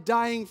in are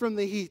dying from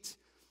the heat.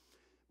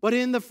 But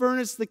in the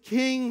furnace, the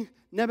king,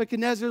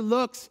 Nebuchadnezzar,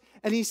 looks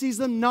and he sees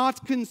them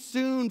not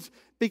consumed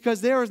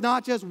because there is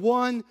not just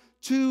 1,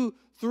 2,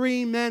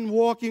 3 men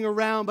walking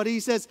around. But he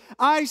says,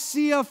 I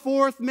see a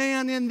 4th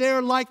man in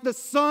there like the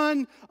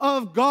Son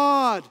of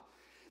God.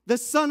 The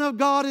Son of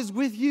God is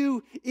with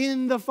you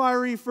in the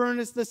fiery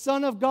furnace. The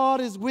Son of God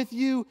is with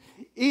you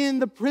in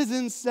the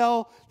prison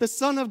cell. The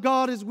Son of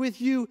God is with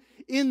you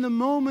in the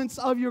moments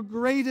of your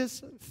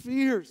greatest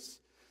fears.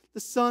 The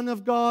Son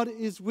of God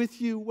is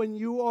with you when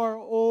you are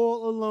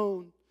all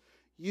alone.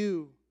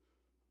 You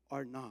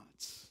are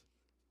not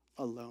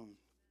alone.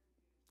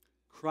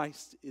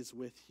 Christ is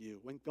with you.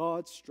 When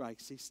God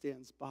strikes, he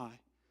stands by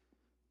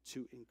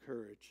to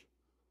encourage.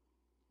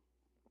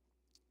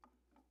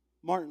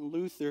 Martin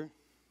Luther,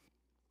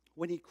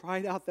 when he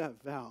cried out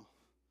that vow,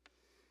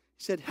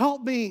 he said,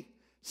 help me,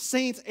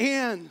 Saint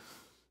Anne,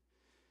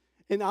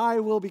 and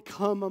I will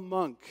become a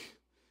monk.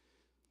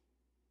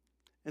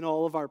 And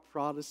all of our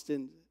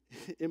Protestant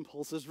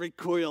impulses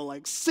recoil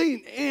like,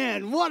 Saint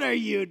Anne, what are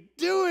you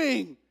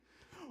doing?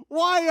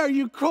 Why are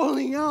you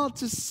calling out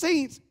to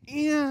Saint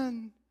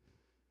Anne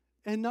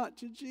and not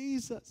to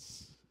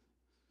Jesus?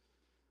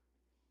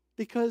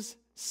 Because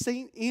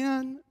Saint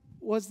Anne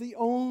was the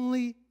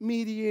only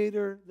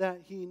mediator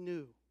that he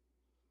knew.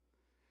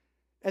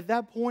 At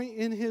that point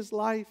in his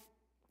life,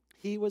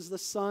 he was the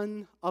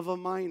son of a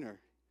miner,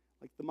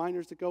 like the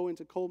miners that go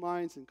into coal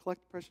mines and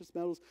collect precious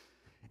metals.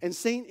 And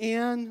Saint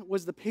Anne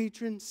was the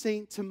patron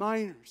saint to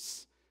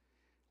miners.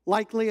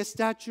 Likely a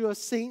statue of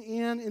Saint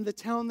Anne in the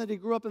town that he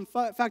grew up in.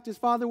 In fact, his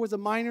father was a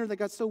miner that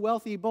got so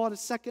wealthy he bought a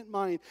second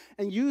mine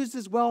and used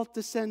his wealth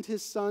to send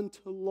his son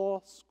to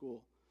law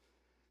school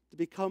to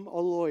become a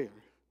lawyer.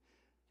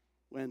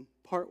 When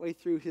partway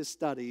through his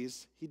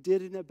studies, he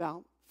did an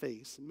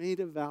about-face, made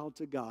a vow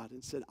to God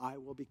and said, I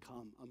will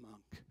become a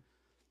monk.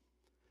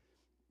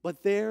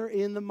 But there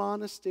in the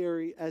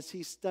monastery, as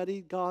he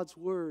studied God's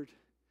word,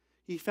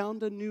 he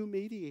found a new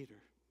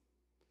mediator.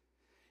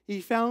 He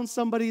found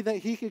somebody that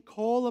he could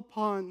call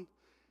upon.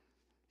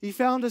 He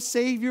found a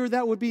Savior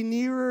that would be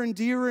nearer and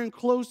dearer and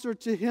closer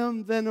to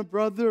him than a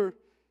brother.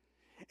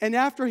 And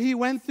after he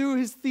went through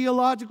his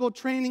theological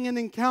training and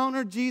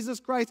encountered Jesus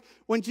Christ,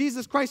 when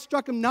Jesus Christ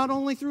struck him not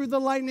only through the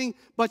lightning,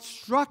 but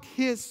struck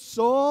his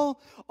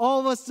soul, all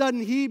of a sudden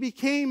he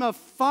became a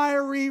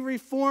fiery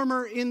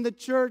reformer in the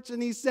church.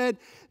 And he said,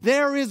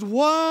 there is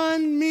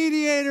one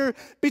mediator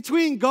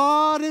between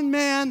God and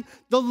man,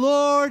 the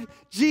Lord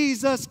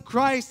Jesus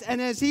Christ.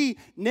 And as he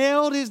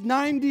nailed his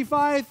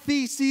 95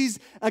 theses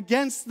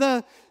against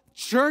the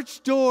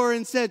church door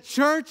and said,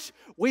 church,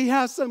 we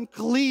have some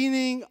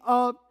cleaning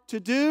up to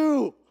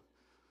do.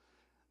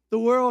 The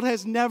world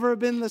has never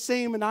been the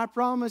same, and I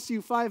promise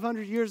you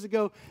 500 years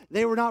ago,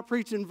 they were not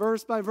preaching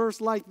verse by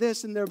verse like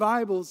this in their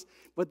Bibles,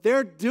 but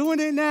they're doing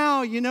it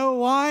now. You know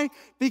why?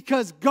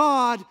 Because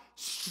God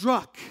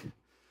struck.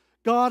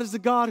 God is the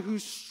God who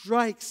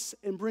strikes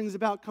and brings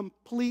about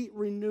complete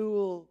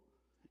renewal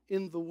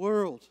in the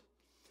world.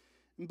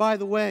 And by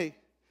the way,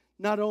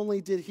 not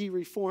only did he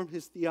reform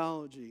his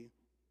theology,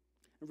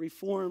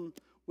 reform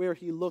where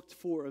he looked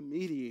for a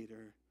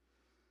mediator,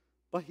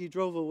 but he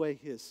drove away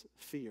his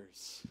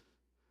fears.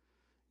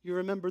 You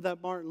remember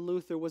that Martin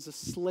Luther was a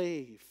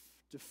slave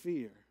to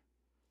fear.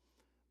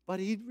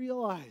 But he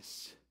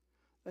realized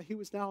that he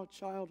was now a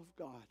child of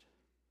God.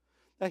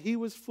 That he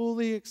was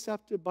fully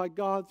accepted by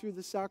God through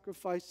the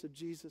sacrifice of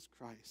Jesus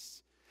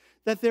Christ.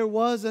 That there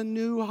was a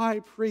new high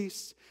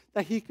priest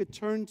that he could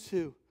turn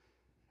to.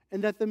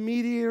 And that the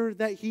mediator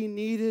that he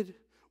needed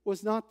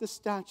was not the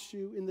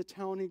statue in the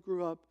town he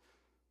grew up,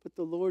 but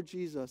the Lord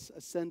Jesus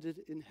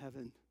ascended in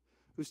heaven,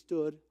 who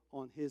stood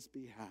on his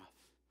behalf.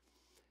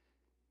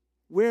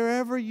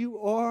 Wherever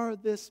you are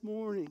this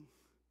morning,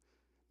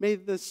 may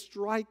the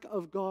strike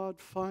of God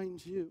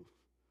find you.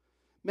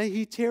 May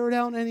he tear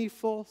down any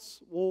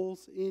false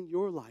walls in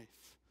your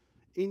life,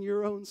 in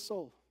your own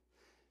soul.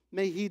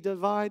 May he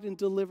divide and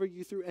deliver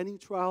you through any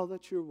trial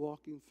that you're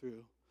walking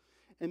through.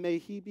 And may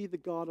he be the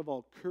God of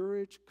all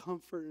courage,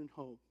 comfort, and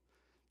hope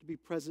to be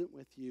present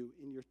with you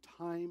in your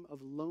time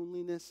of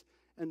loneliness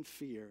and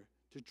fear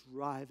to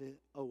drive it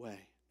away.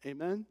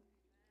 Amen?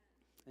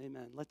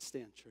 Amen. Let's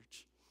stand,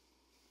 church.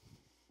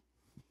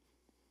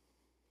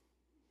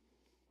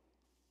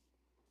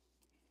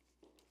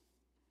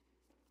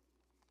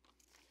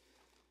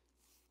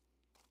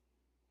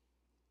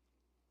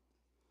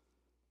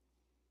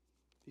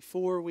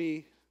 Before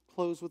we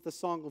close with the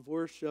song of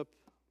worship,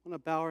 I want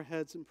to bow our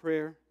heads in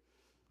prayer.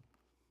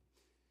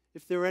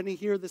 If there are any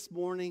here this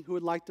morning who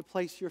would like to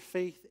place your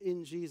faith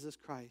in Jesus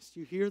Christ,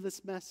 you hear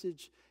this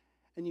message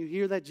and you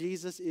hear that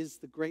Jesus is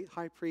the great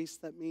high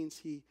priest. That means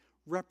he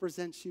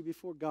represents you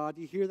before God.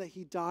 You hear that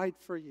he died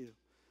for you,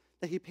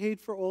 that he paid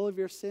for all of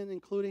your sin,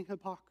 including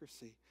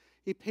hypocrisy.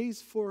 He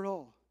pays for it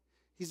all.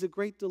 He's a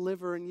great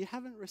deliverer, and you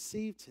haven't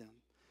received him.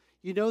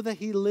 You know that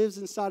he lives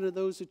inside of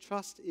those who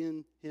trust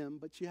in him,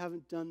 but you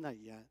haven't done that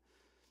yet.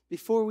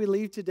 Before we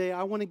leave today,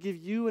 I want to give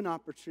you an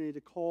opportunity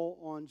to call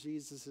on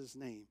Jesus'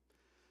 name,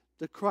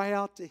 to cry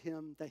out to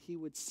him that he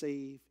would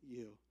save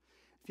you.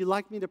 If you'd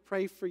like me to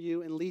pray for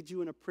you and lead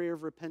you in a prayer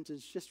of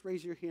repentance, just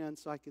raise your hand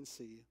so I can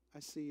see you. I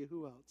see you.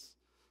 Who else?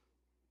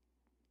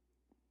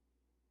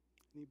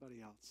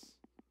 Anybody else?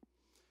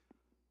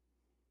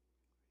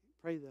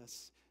 Pray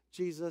this.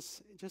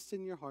 Jesus, just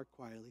in your heart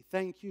quietly,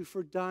 thank you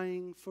for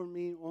dying for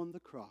me on the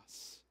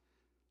cross.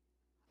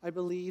 I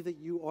believe that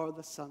you are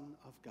the Son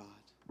of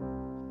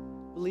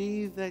God.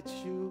 Believe that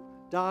you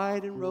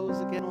died and rose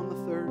again on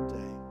the third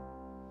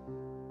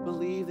day.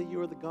 Believe that you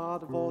are the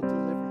God of all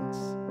deliverance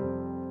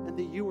and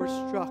that you were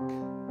struck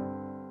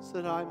so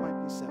that I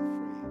might be set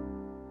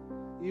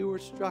free. You were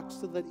struck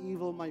so that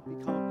evil might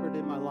be conquered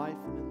in my life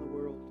and in the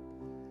world.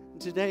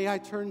 And today I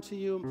turn to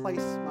you and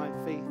place my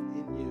faith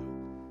in you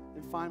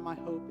and find my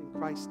hope in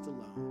Christ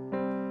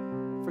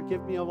alone.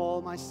 Forgive me of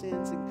all my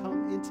sins and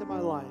come into my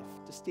life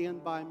to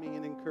stand by me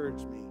and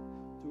encourage me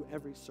through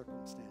every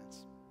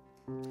circumstance.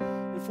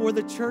 And for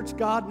the church,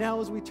 God,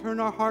 now as we turn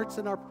our hearts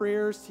and our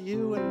prayers to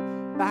you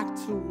and back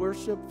to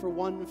worship for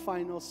one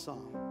final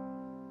song,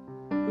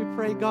 we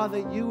pray, God,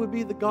 that you would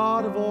be the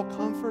God of all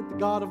comfort, the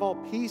God of all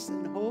peace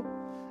and hope.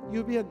 You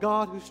would be a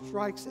God who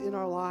strikes in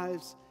our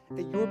lives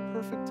at your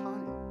perfect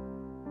time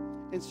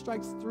and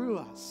strikes through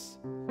us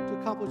to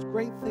accomplish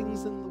great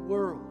things in the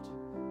world.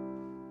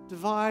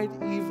 Divide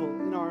evil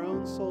in our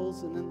own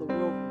souls and in the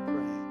world, we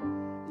pray,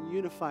 and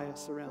unify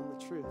us around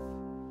the truth.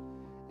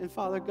 And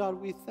Father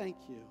God, we thank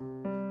you.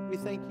 We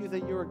thank you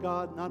that you're a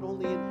God not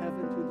only in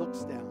heaven who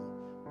looks down,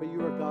 but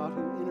you're a God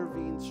who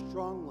intervenes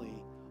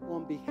strongly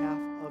on behalf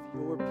of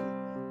your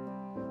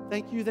people.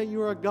 Thank you that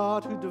you're a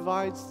God who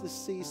divides the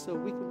sea so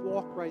we can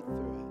walk right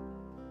through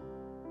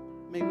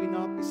it. May we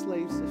not be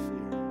slaves to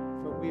fear,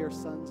 for we are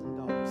sons and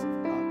daughters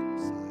of God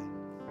Most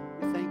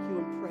High. We thank you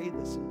and pray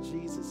this in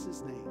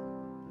Jesus' name.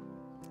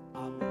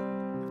 Amen.